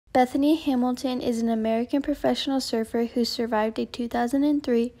Bethany Hamilton is an American professional surfer who survived a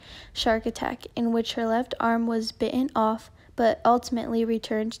 2003 shark attack in which her left arm was bitten off but ultimately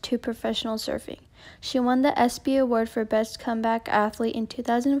returned to professional surfing. She won the ESPY Award for Best Comeback Athlete in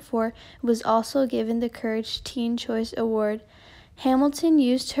 2004 and was also given the Courage Teen Choice Award. Hamilton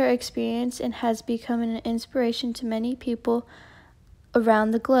used her experience and has become an inspiration to many people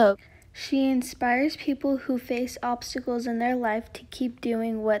around the globe. She inspires people who face obstacles in their life to keep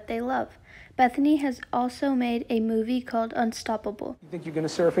doing what they love. Bethany has also made a movie called Unstoppable. You think you're going to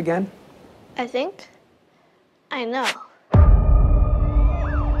surf again? I think. I know.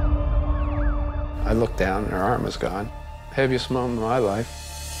 I looked down and her arm was gone. Heaviest moment of my life.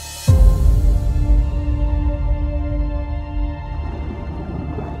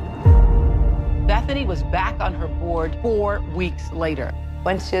 Bethany was back on her board 4 weeks later.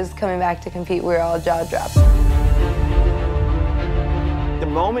 When she was coming back to compete, we were all jaw-dropped. The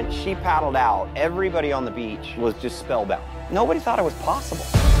moment she paddled out, everybody on the beach was just spellbound. Nobody thought it was possible.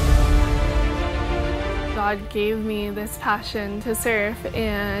 God gave me this passion to surf,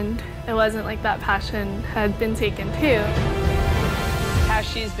 and it wasn't like that passion had been taken too. How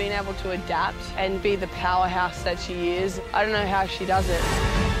she's been able to adapt and be the powerhouse that she is, I don't know how she does it.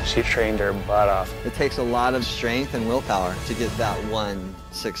 She trained her butt off. It takes a lot of strength and willpower to get that one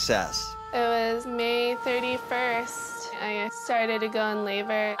success. It was May 31st. I started to go in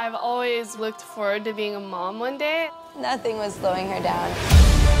labor. I've always looked forward to being a mom one day. Nothing was slowing her down.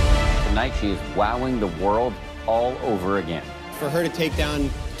 Tonight she is wowing the world all over again. For her to take down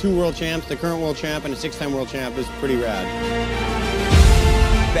 2 world champs, the current world champ and a 6-time world champ, is pretty rad.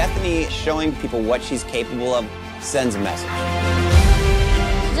 Bethany showing people what she's capable of sends a message.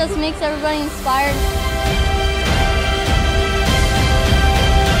 She just makes everybody inspired.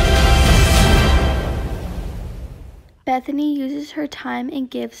 Bethany uses her time and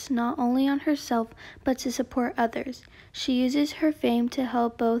gifts not only on herself, but to support others. She uses her fame to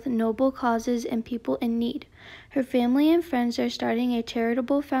help both noble causes and people in need. Her family and friends are starting a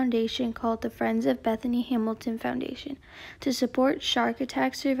charitable foundation called the Friends of Bethany Hamilton Foundation to support shark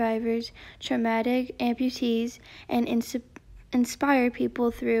attack survivors, traumatic amputees, and inspire people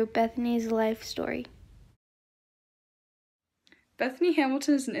through Bethany's life story. Bethany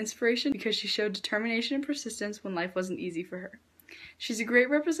Hamilton is an inspiration because she showed determination and persistence when life wasn't easy for her. She's a great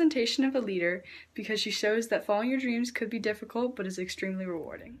representation of a leader because she shows that following your dreams could be difficult but is extremely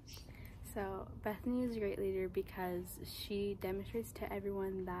rewarding. So Bethany is a great leader because she demonstrates to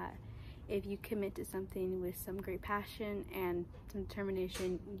everyone that if you commit to something with some great passion and some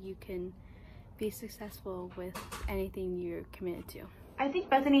determination, you can be successful with anything you're committed to. I think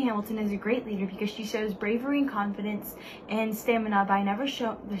Bethany Hamilton is a great leader because she shows bravery and confidence and stamina by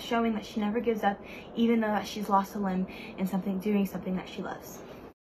showing that she never gives up, even though that she's lost a limb in doing something that she loves.